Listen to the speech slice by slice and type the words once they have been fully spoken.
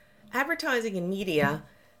Advertising and media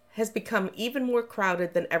has become even more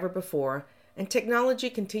crowded than ever before, and technology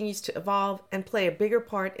continues to evolve and play a bigger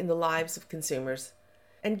part in the lives of consumers.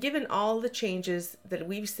 And given all the changes that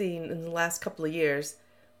we've seen in the last couple of years,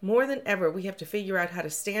 more than ever we have to figure out how to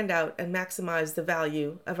stand out and maximize the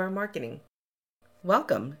value of our marketing.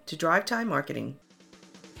 Welcome to Drive Time Marketing.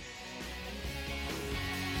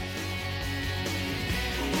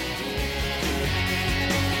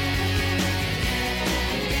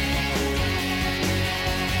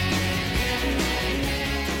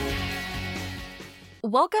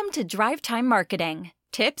 Welcome to Drive Time Marketing.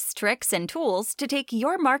 Tips, tricks, and tools to take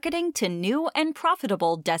your marketing to new and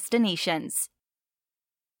profitable destinations.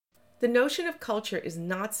 The notion of culture is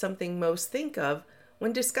not something most think of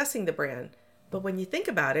when discussing the brand, but when you think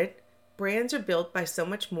about it, brands are built by so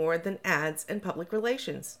much more than ads and public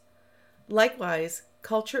relations. Likewise,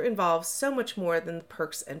 culture involves so much more than the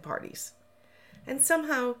perks and parties. And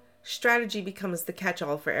somehow, strategy becomes the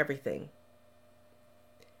catch-all for everything.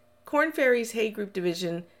 Korn Ferry's Hay Group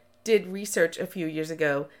division did research a few years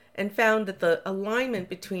ago and found that the alignment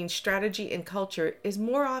between strategy and culture is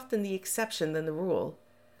more often the exception than the rule.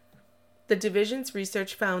 The division's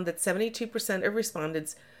research found that 72% of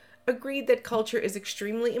respondents agreed that culture is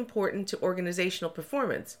extremely important to organizational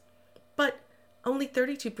performance, but only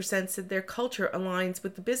 32% said their culture aligns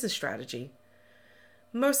with the business strategy.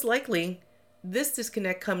 Most likely, this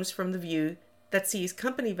disconnect comes from the view that sees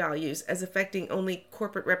company values as affecting only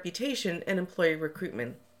corporate reputation and employee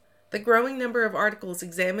recruitment. The growing number of articles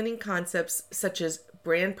examining concepts such as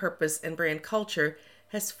brand purpose and brand culture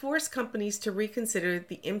has forced companies to reconsider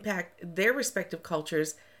the impact their respective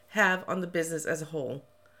cultures have on the business as a whole.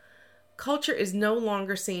 Culture is no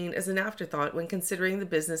longer seen as an afterthought when considering the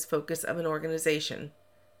business focus of an organization.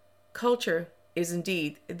 Culture is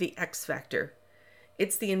indeed the X factor.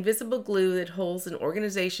 It's the invisible glue that holds an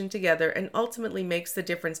organization together and ultimately makes the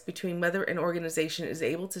difference between whether an organization is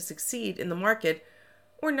able to succeed in the market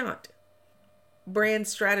or not. Brand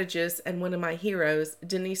strategist and one of my heroes,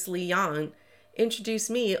 Denise Lee Young, introduced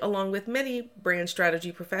me, along with many brand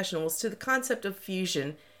strategy professionals, to the concept of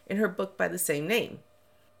fusion in her book by the same name.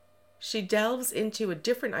 She delves into a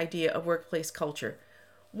different idea of workplace culture,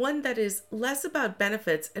 one that is less about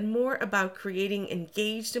benefits and more about creating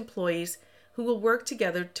engaged employees who will work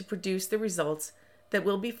together to produce the results that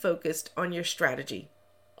will be focused on your strategy,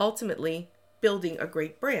 ultimately building a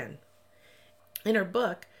great brand. In her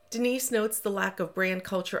book, Denise notes the lack of brand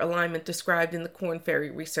culture alignment described in the Korn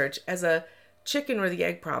Ferry research as a chicken or the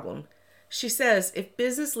egg problem. She says if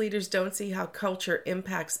business leaders don't see how culture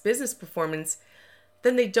impacts business performance,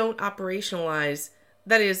 then they don't operationalize,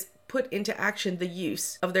 that is, put into action the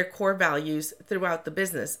use of their core values throughout the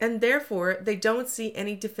business, and therefore they don't see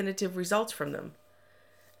any definitive results from them.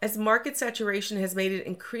 As market saturation has made it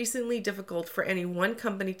increasingly difficult for any one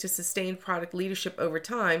company to sustain product leadership over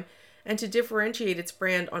time and to differentiate its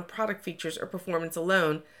brand on product features or performance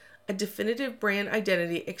alone, a definitive brand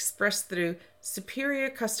identity expressed through superior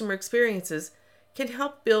customer experiences can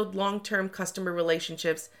help build long-term customer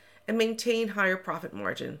relationships and maintain higher profit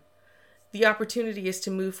margin. The opportunity is to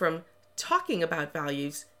move from talking about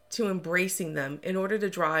values to embracing them in order to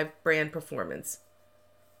drive brand performance.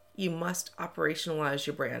 You must operationalize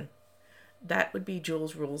your brand. That would be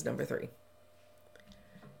Jules' rules number 3.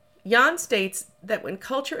 Jan states that when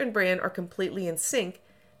culture and brand are completely in sync,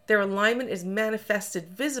 their alignment is manifested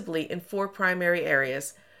visibly in 4 primary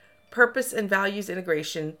areas: purpose and values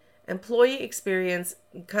integration, employee experience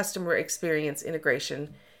and customer experience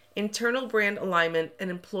integration, internal brand alignment,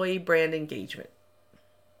 and employee brand engagement.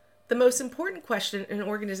 The most important question an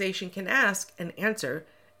organization can ask and answer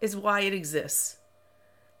is why it exists.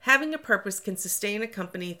 Having a purpose can sustain a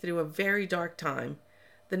company through a very dark time.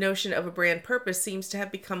 The notion of a brand purpose seems to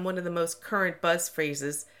have become one of the most current buzz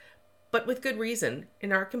phrases, but with good reason.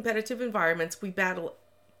 In our competitive environments, we battle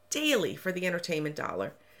daily for the entertainment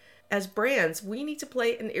dollar. As brands, we need to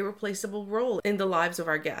play an irreplaceable role in the lives of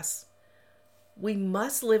our guests. We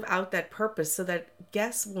must live out that purpose so that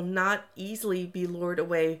guests will not easily be lured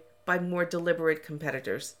away by more deliberate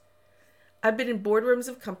competitors. I've been in boardrooms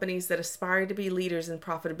of companies that aspire to be leaders in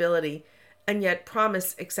profitability and yet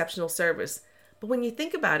promise exceptional service. But when you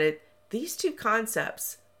think about it, these two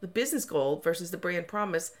concepts, the business goal versus the brand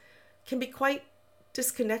promise, can be quite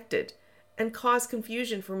disconnected and cause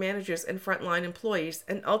confusion for managers and frontline employees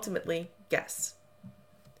and ultimately guests.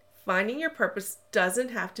 Finding your purpose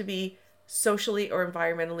doesn't have to be socially or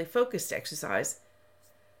environmentally focused exercise.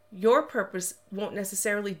 Your purpose won't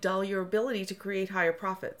necessarily dull your ability to create higher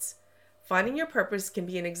profits. Finding your purpose can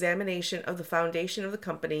be an examination of the foundation of the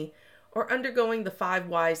company, or undergoing the 5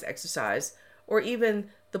 whys exercise, or even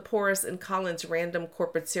the Porras and Collins random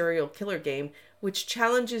corporate serial killer game, which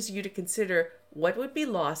challenges you to consider what would be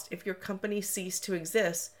lost if your company ceased to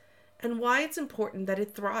exist and why it's important that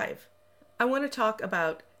it thrive. I want to talk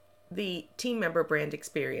about the team member brand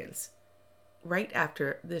experience right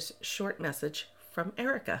after this short message from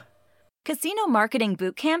Erica. Casino Marketing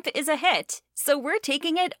Bootcamp is a hit, so we're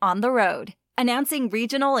taking it on the road. Announcing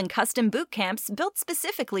regional and custom boot camps built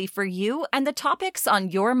specifically for you and the topics on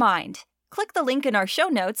your mind. Click the link in our show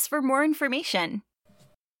notes for more information.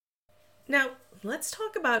 Now, let's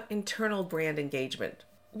talk about internal brand engagement,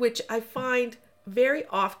 which I find very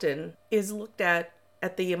often is looked at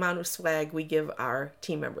the amount of swag we give our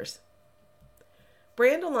team members.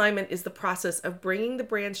 Brand alignment is the process of bringing the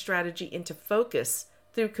brand strategy into focus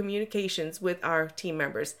through communications with our team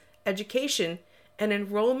members, education, and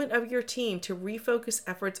enrollment of your team to refocus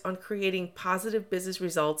efforts on creating positive business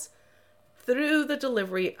results through the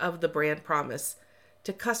delivery of the brand promise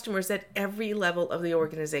to customers at every level of the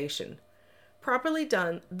organization. Properly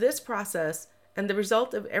done, this process and the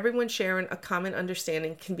result of everyone sharing a common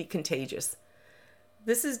understanding can be contagious.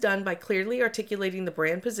 This is done by clearly articulating the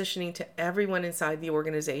brand positioning to everyone inside the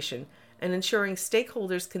organization and ensuring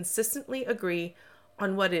stakeholders consistently agree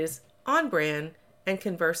on what is on brand and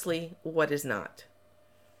conversely, what is not.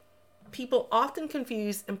 People often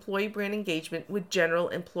confuse employee brand engagement with general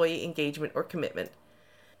employee engagement or commitment.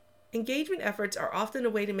 Engagement efforts are often a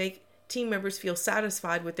way to make team members feel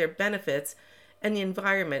satisfied with their benefits and the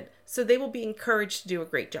environment, so they will be encouraged to do a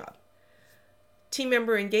great job. Team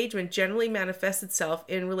member engagement generally manifests itself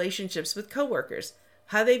in relationships with coworkers,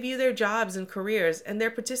 how they view their jobs and careers, and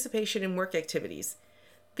their participation in work activities.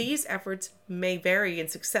 These efforts may vary in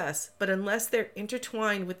success, but unless they're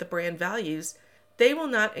intertwined with the brand values, they will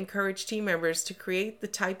not encourage team members to create the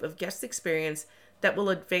type of guest experience that will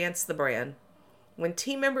advance the brand. When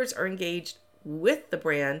team members are engaged with the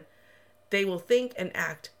brand, they will think and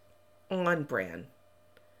act on brand.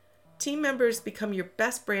 Team members become your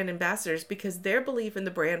best brand ambassadors because their belief in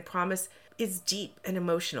the brand promise is deep and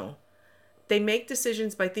emotional. They make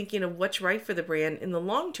decisions by thinking of what's right for the brand in the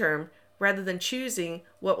long term rather than choosing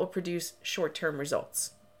what will produce short-term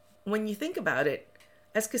results. When you think about it,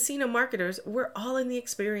 as casino marketers, we're all in the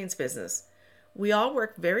experience business. We all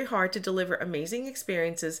work very hard to deliver amazing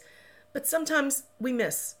experiences, but sometimes we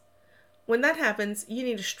miss. When that happens, you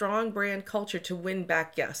need a strong brand culture to win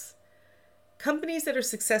back guests. Companies that are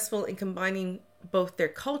successful in combining both their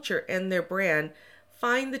culture and their brand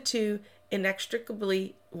find the two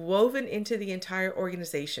inextricably woven into the entire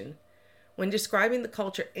organization. When describing the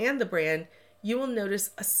culture and the brand, you will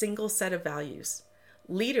notice a single set of values.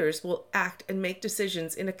 Leaders will act and make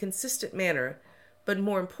decisions in a consistent manner, but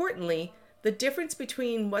more importantly, the difference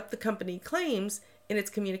between what the company claims in its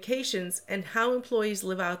communications and how employees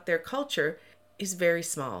live out their culture is very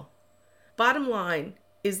small. Bottom line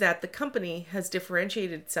is that the company has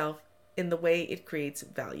differentiated itself in the way it creates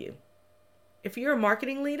value. If you're a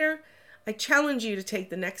marketing leader, I challenge you to take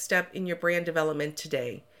the next step in your brand development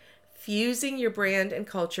today. Fusing your brand and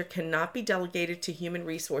culture cannot be delegated to human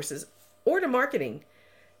resources or to marketing.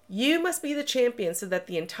 You must be the champion so that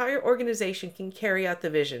the entire organization can carry out the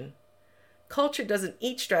vision. Culture doesn't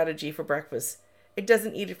eat strategy for breakfast. It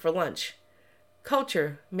doesn't eat it for lunch.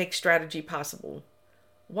 Culture makes strategy possible.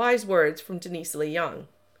 Wise words from Denise Lee Young.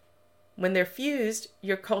 When they're fused,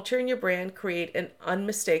 your culture and your brand create an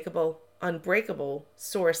unmistakable, unbreakable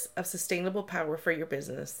source of sustainable power for your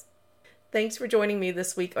business. Thanks for joining me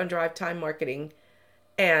this week on Drive Time Marketing.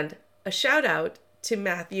 And a shout out to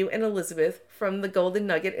Matthew and Elizabeth from the Golden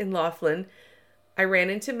Nugget in Laughlin. I ran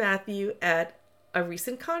into Matthew at a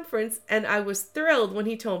recent conference, and I was thrilled when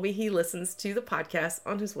he told me he listens to the podcast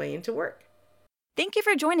on his way into work. Thank you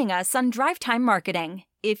for joining us on Drive Time Marketing.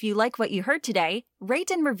 If you like what you heard today,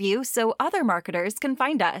 rate and review so other marketers can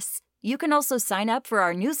find us. You can also sign up for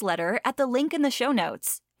our newsletter at the link in the show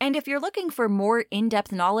notes. And if you're looking for more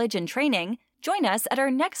in-depth knowledge and training, join us at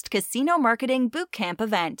our next Casino Marketing Bootcamp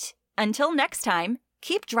event. Until next time,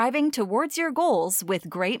 keep driving towards your goals with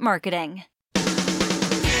great marketing.